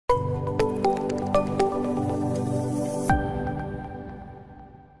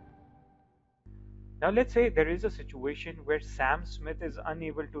Now let's say there is a situation where Sam Smith is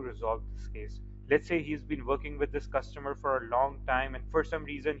unable to resolve this case. Let's say he's been working with this customer for a long time, and for some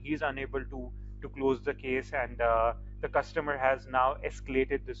reason he's unable to close the case, and the customer has now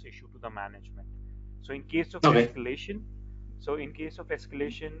escalated this issue to the management. So in case of Okay. escalation,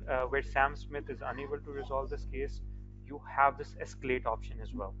 where Sam Smith is unable to resolve this case, you have this escalate option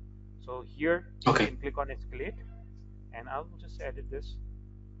as well. So here you Okay. can click on escalate, and I'll just edit this.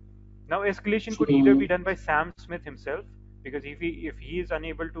 Now, escalation could either be So done by Sam Smith himself, because if he is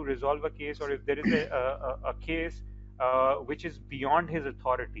unable to resolve a case, or if there is a case which is beyond his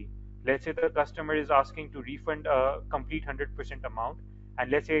authority. Let's say the customer is asking to refund a complete 100% amount,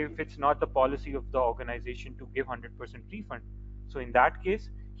 and let's say if it's not the policy of the organization to give 100% refund. So in that case,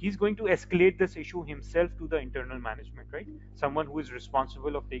 he's going to escalate this issue himself to the internal management, right? Someone who is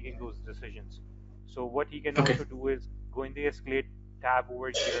responsible of taking those decisions. So what he can okay. also do is go in the escalate tab over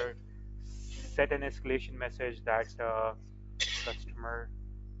here, set an escalation message that customer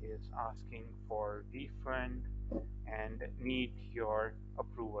is asking for refund and need your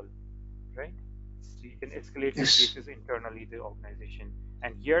approval, right? So you can escalate your Yes. cases internally the organization.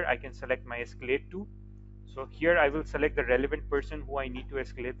 And here I can select my escalate to. So here I will select the relevant person who I need to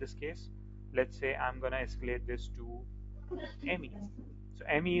escalate this case. Let's say I'm gonna escalate this to Emmy. So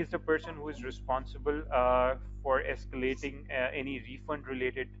Emmy is the person who is responsible for escalating any refund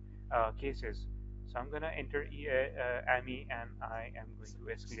related cases. So I'm gonna enter Emmy, and I am going to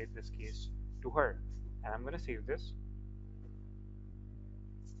escalate this case to her. And I'm gonna save this.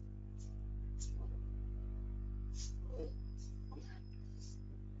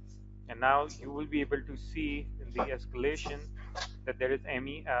 And now you will be able to see in the escalation that there is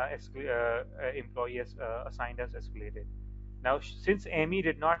Emmy employee assigned as escalated. Now, since Emmy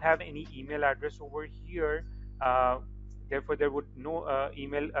did not have any email address over here, uh, therefore there would no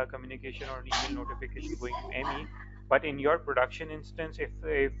email communication or an email notification going to Emmy. But in your production instance,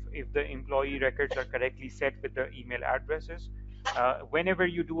 if the employee records are correctly set with the email addresses, whenever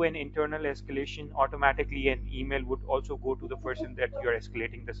you do an internal escalation, automatically an email would also go to the person that you're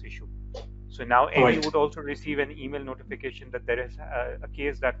escalating this issue. So now All Amy right. would also receive an email notification that there is a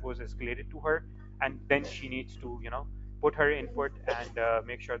case that was escalated to her, and then she needs to, put her input and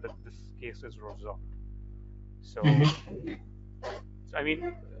make sure that this case is resolved. So, Mm-hmm. I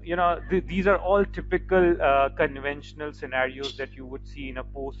mean, these are all typical conventional scenarios that you would see in a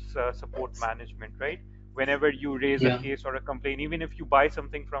post support management, right? Whenever you raise a Yeah. case or a complaint, even if you buy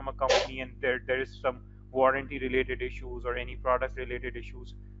something from a company and there is some warranty related issues or any product related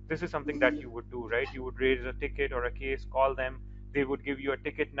issues, this is something that you would do, right? You would raise a ticket or a case, call them, they would give you a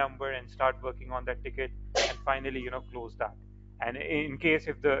ticket number and start working on that ticket, and finally, close that. And in case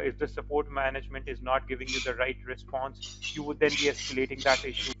if the support management is not giving you the right response, you would then be escalating that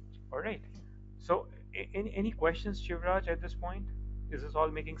issue. All right. So, any questions, Shivraj, at this point? Is this all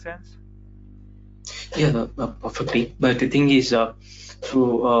making sense? Yeah, perfectly. But the thing is,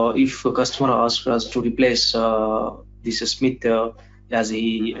 if a customer asks us to replace this Smith as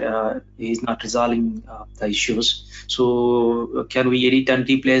he is not resolving the issues, so can we edit and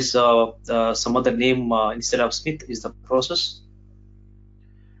replace some other name instead of Smith? Is the process?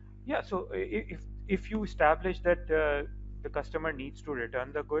 Yeah. So if you establish that the customer needs to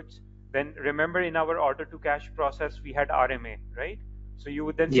return the goods, then remember in our order to cash process we had RMA, right? So you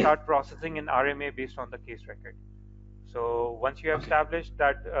would then Yeah. start processing an RMA based on the case record. So once you have Okay. established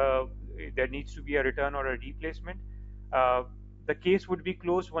that there needs to be a return or a replacement, uh, the case would be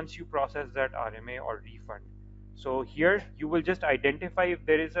closed once you process that RMA or refund. So here you will just identify if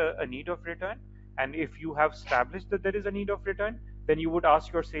there is a need of return, and if you have established that there is a need of return, then you would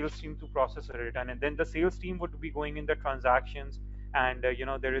ask your sales team to process a return, and then the sales team would be going in the transactions, and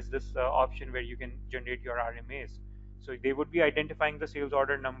there is this option where you can generate your RMAs. So they would be identifying the sales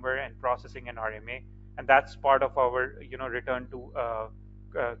order number and processing an RMA, and that's part of our return to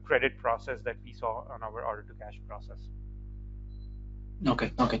credit process that we saw on our order to cash process.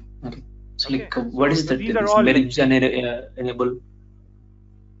 Okay. Okay. Okay. So Okay, like, what so is so that? these are This all. marriage and enable.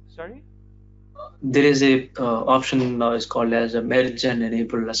 Sorry. There is a option is called as a merge and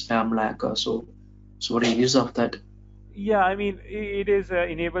enable a spam lag. So what is the use of that? Yeah, I mean, it is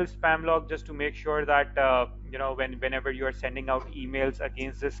enable spam log just to make sure that whenever you are sending out emails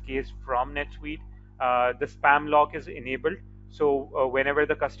against this case from NetSuite, the spam log is enabled. So whenever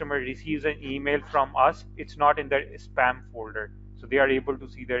the customer receives an email from us, it's not in their spam folder, so they are able to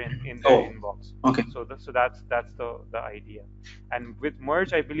see their in their Oh, inbox. okay. So that's the idea. And with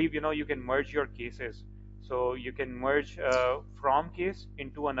merge, I believe you can merge your cases. So you can merge from case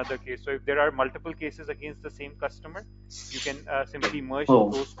into another case. So if there are multiple cases against the same customer, you can simply merge Oh,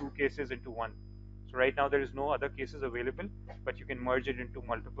 those two cases into one. So right now there is no other cases available, but you can merge it into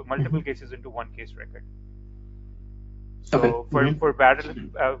multiple Mhm. cases into one case record. Okay. So Mhm. for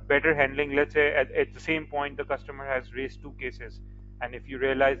better handling, let's say at the same point the customer has raised two cases, and if you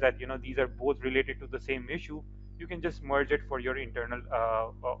realize that these are both related to the same issue, you can just merge it for your internal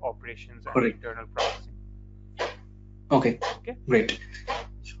operations and Correct. internal processing. Okay. Okay. Great.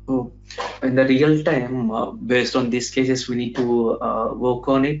 So in the real time, based on these cases, we need to work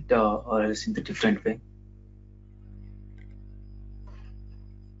on it, or else in the different way.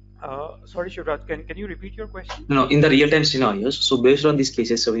 Sorry, Shivraj, can you repeat your question? No, in the real time scenarios. So based on these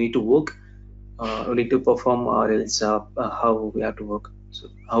cases, so we need to work, we need to perform, or else how we have to work. So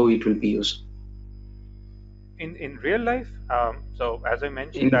how it will be used In real life, so as I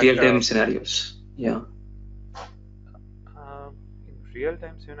mentioned in that real time scenarios. Yeah. in real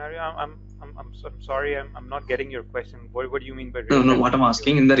time scenario, I'm sorry, I'm not getting your question. What do you mean by No, real no. time What I'm scenario?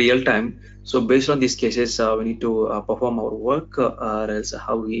 asking in the real time. So based on these cases, we need to perform our work, or else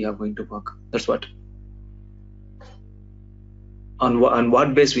how we are going to work. That's what. On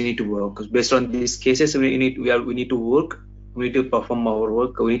what base we need to work. 'Cause based on these cases, we need to work. We need to perform our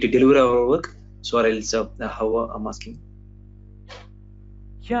work. We need to deliver our work. So or else how I'm asking.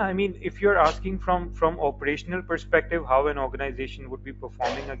 Yeah, I mean, if you're asking from operational perspective, how an organization would be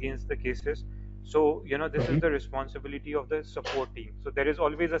performing against the cases, so this is Mhm. the responsibility of the support team. So there is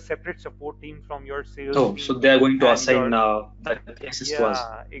always a separate support team from your sales Oh, so team they are going to and assign your the cases to us.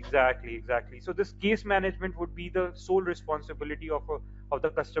 yeah, exactly. So this case management would be the sole responsibility of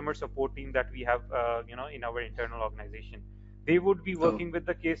the customer support team that we have, in our internal organization. They would be Oh, working with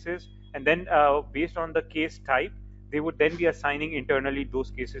the cases, and then based on the case type, they would then be assigning internally those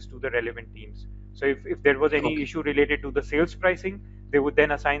cases to the relevant teams. So if there was any okay. issue related to the sales pricing, they would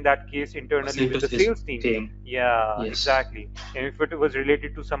then assign that case internally Assign with to the this sales team. team. Yeah, Yes. exactly. And if it was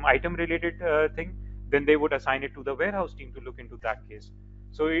related to some item related thing, then they would assign it to the warehouse team to look into that case.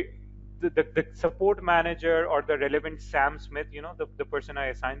 So the support manager or the relevant Sam Smith, the person I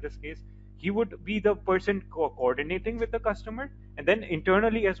assigned this case, he would be the person coordinating with the customer and then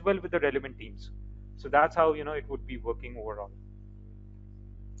internally as well with the relevant teams. So that's how it would be working overall.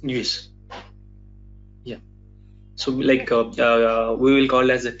 Yes. Yeah. So Okay. like we will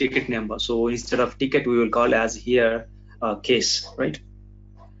call as a ticket number. So instead of ticket, we will call as here case, right?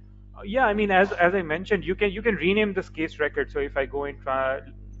 Yeah, I mean, as I mentioned, you can rename this case record. So if I go and try,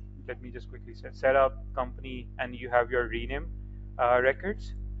 let me just quickly set up company, and you have your rename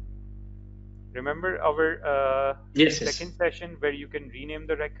records. Remember our Yes. Yes. second session where you can rename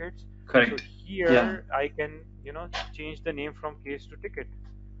the records? So Correct. Yeah. here I can, change the name from case to ticket.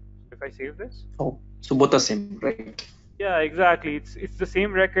 If I save this, Oh, so both are same, right? yeah, exactly. It's the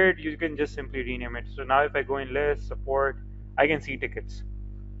same record. You can just simply rename it. So now if I go in list support, I can see tickets.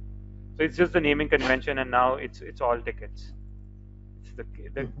 So it's just the naming convention, and now it's all tickets. It's the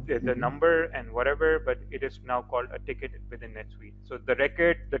Mhm. number and whatever, but it is now called a ticket within NetSuite. So the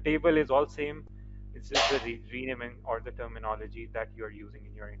record, the table is all same. It's just the renaming or the terminology that you're using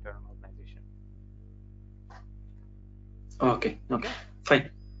in your internal organization. Okay. Okay. Okay. Fine.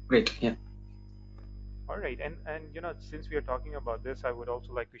 Great. Yeah. All right. And since we are talking about this, I would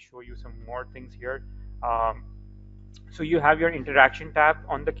also like to show you some more things here. Um, so you have your interaction tab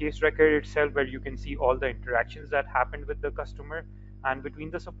on the case record itself where you can see all the interactions that happened with the customer and between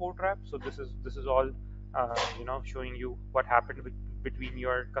the support rep. So this is all showing you what happened between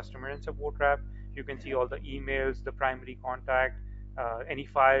your customer and support rep. You can see all the emails, the primary contact, any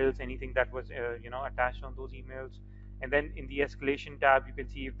files, anything that was attached on those emails. And then in the escalation tab you can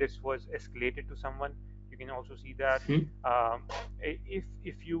see if this was escalated to someone. You can also see that. Mhm.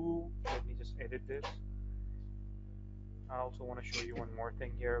 If you let me just edit this. I also want to show you one more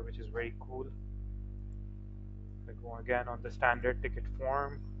thing here, which is very cool. If I go again on the standard ticket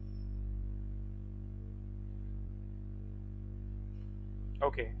form.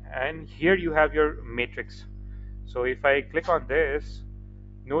 Okay, and here you have your matrix. So if I click on this,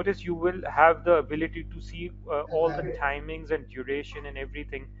 notice you will have the ability to see all the timings and duration and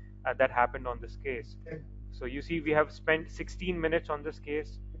everything that happened on this case. So you see we have spent 16 minutes on this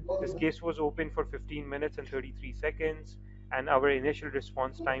case. This case was open for 15 minutes and 33 seconds, and our initial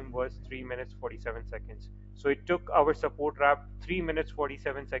response time was 3 minutes 47 seconds. So it took our support rep 3 minutes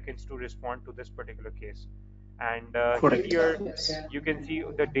 47 seconds to respond to this particular case. And Correct. here Yes. you can see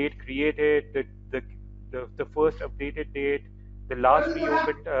the date created, the first updated date, the last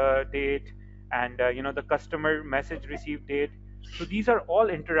reopened date, and the customer message received date. So these are all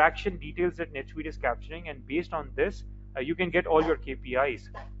interaction details that NetSuite is capturing, and based on this, you can get all your KPIs.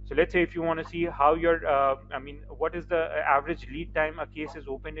 So let's say if you want to see how your, I mean, what is the average lead time a case is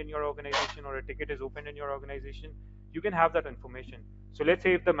opened in your organization or a ticket is opened in your organization, you can have that information. So let's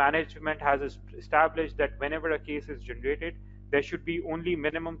say if the management has established that whenever a case is generated, there should be only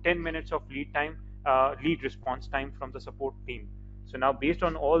minimum 10 minutes of lead time, lead response time from the support team. So now based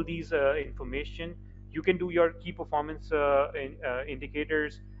on all these information, you can do your key performance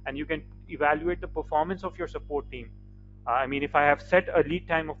indicators, and you can evaluate the performance of your support team. I mean, if I have set a lead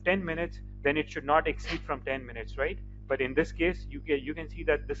time of 10 minutes, then it should not exceed from 10 minutes, right? But in this case, you can see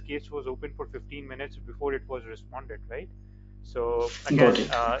that this case was open for 15 minutes before it was responded, right? So Got again,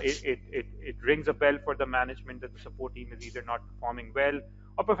 it. it rings a bell for the management that the support team is either not performing well,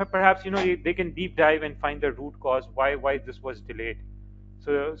 or perhaps they can deep dive and find the root cause why this was delayed.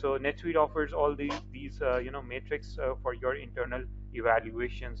 So NetSuite offers all these metrics for your internal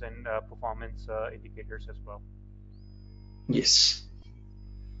evaluations and performance indicators as well. Yes.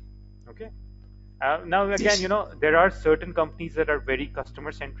 Okay. Now again, Yes. there are certain companies that are very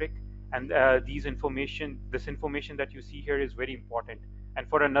customer centric, and this information that you see here is very important. And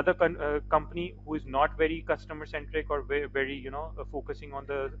for another company who is not very customer centric or very focusing on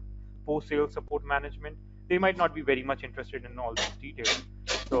the post sale support management, they might not be very much interested in all these details.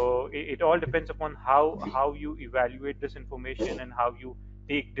 So it all depends upon how you evaluate this information and how you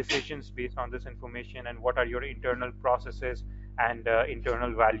take decisions based on this information, and what are your internal processes and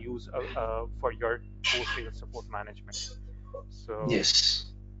internal values for your post-sales support management. So,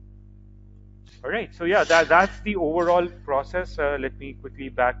 Yes. all right. So yeah, that's the overall process. Let me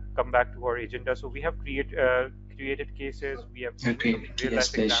quickly come back to our agenda. So we have created cases. We have seen some Okay. real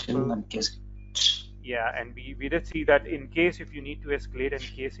life Escalation example. and case. Yeah, and we did see that in case if you need to escalate a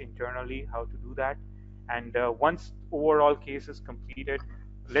case internally, how to do that. And once overall case is completed,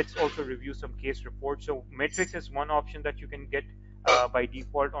 let's also review some case reports. So metrics is one option that you can get by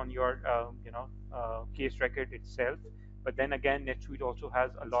default on your case record itself. But then again, NetSuite also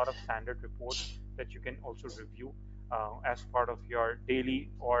has a lot of standard reports that you can also review as part of your daily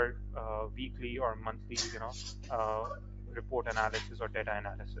or weekly or monthly uh, report analysis or data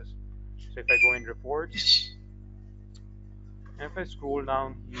analysis. So if I go in reports, Yes. and if I scroll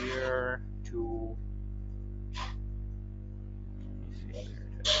down here to, let me see where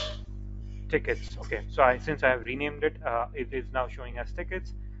it is, tickets. Okay, so since I have renamed it, it is now showing as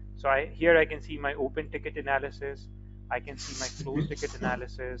tickets. So here I can see my open ticket analysis. I can see my closed ticket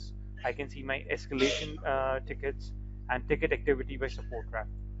analysis. I can see my escalation tickets and ticket activity by support rep.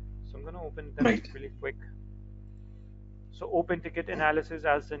 So I'm going to open them Right. really quick. So open ticket analysis,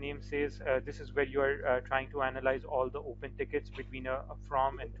 as the name says, this is where you are trying to analyze all the open tickets between a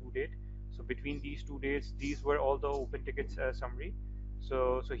from and to date. So between these 2 dates, these were all the open tickets summary.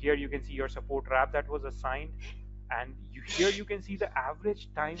 So here you can see your support wrap that was assigned, and here you can see the average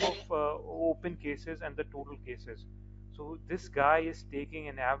time of open cases and the total cases. So this guy is taking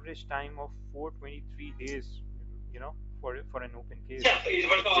an average time of 423 days, for an open case,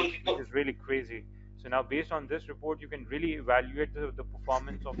 which is really crazy. So now, based on this report, you can really evaluate the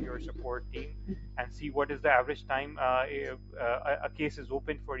performance of your support team and see what is the average time a case is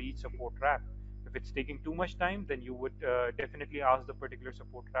open for each support rep. If it's taking too much time, then you would definitely ask the particular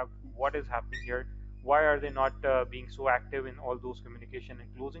support rep what is happening here. Why are they not being so active in all those communication and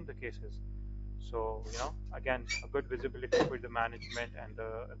closing the cases? So, again, a good visibility for the management and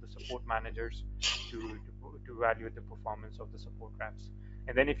the support managers to evaluate the performance of the support reps.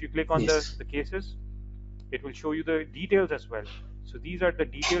 And then if you click on Yes. the cases, it will show you the details as well. So these are the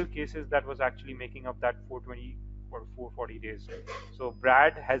detailed cases that was actually making up that 420 or 440 days. So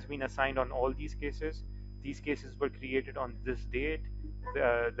Brad has been assigned on all these cases. These cases were created on this date,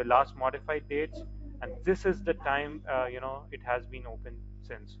 the last modified dates, and this is the time it has been open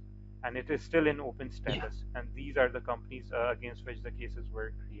since, and it is still in open Yeah. status. And these are the companies against which the cases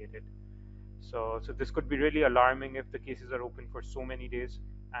were created. So this could be really alarming if the cases are open for so many days,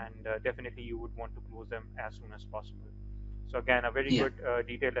 and definitely you would want to close them as soon as possible. So again, a very Yeah. good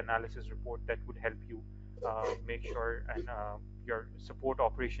detailed analysis report that would help you make sure and your support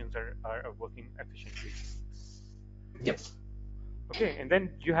operations are working efficiently. Yep. Okay, and then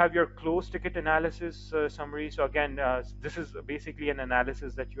you have your closed ticket analysis summary. So again, this is basically an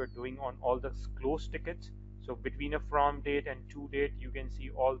analysis that you are doing on all the closed tickets. So between a from date and to date, you can see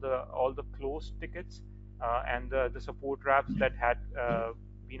all the closed tickets and the support wraps that had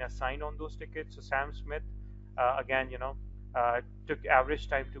been assigned on those tickets. So Sam Smith, again, took average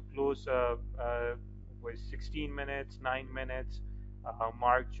time to close was 16 minutes, 9 minutes.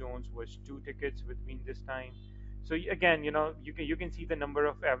 Mark Jones was 2 tickets between this time. So again, you can see the number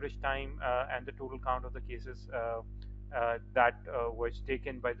of average time and the total count of the cases that was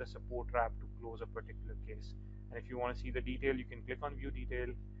taken by the support rep to close a particular case. And if you want to see the detail, you can click on view detail,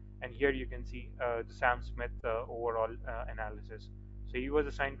 and here you can see the Sam Smith overall analysis. So he was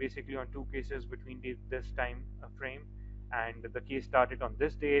assigned basically on two cases between this time frame, and the case started on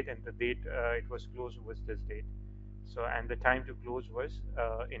this date, and the date it was closed was this date. So, and the time to close was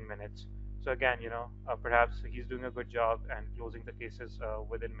in minutes. So again, perhaps he's doing a good job and closing the cases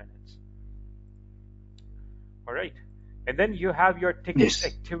within minutes. All right. And then you have your tickets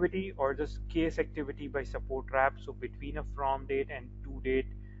Yes. activity or this case activity by support wrap. So between a from date and to date,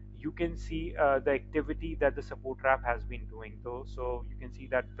 you can see the activity that the support wrap has been doing. So you can see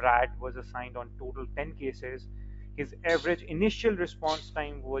that Brad was assigned on total 10 cases. His average initial response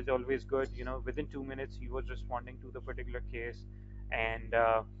time was always good. Within 2 minutes, he was responding to the particular case. And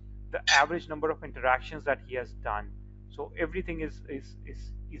the average number of interactions that he has done, so everything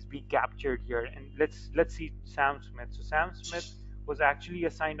is being captured here. And let's see Sam Smith. So Sam Smith was actually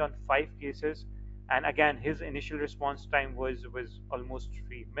assigned on 5 cases, and again his initial response time was almost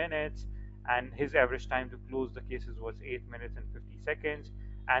 3 minutes, and his average time to close the cases was 8 minutes and 50 seconds,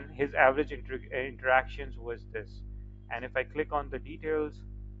 and his average interactions was this. And if I click on the details,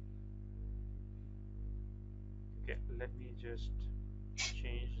 okay, let me just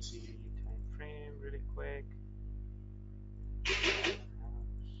change the time frame really quick. Take it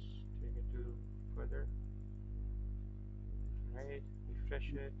to further, right?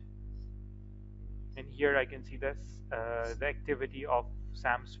 Refresh it, and here I can see this the activity of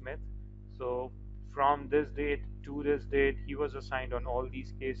Sam Smith. So from this date to this date, he was assigned on all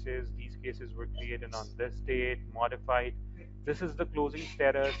these cases. These cases were created on this date, modified. This is the closing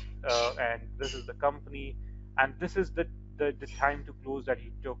status, and this is the company, and this is the time to close that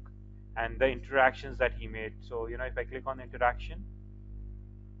he took, and the interactions that he made. So if I click on interaction,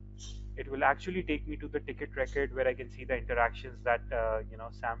 it will actually take me to the ticket record where I can see the interactions that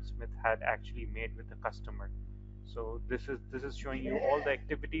Sam Smith had actually made with the customer. So this is showing you all the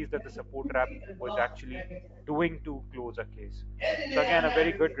activities that the support rep was actually doing to close a case. So again, a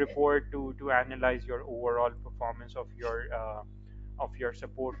very good report to analyze your overall performance of your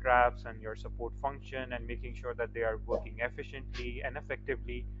support reps and your support function, and making sure that they are working efficiently and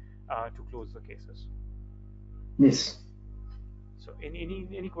effectively to close the cases. Yes. So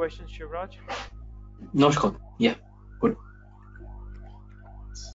any questions, Shivraj? No, Scott. Yeah. Good.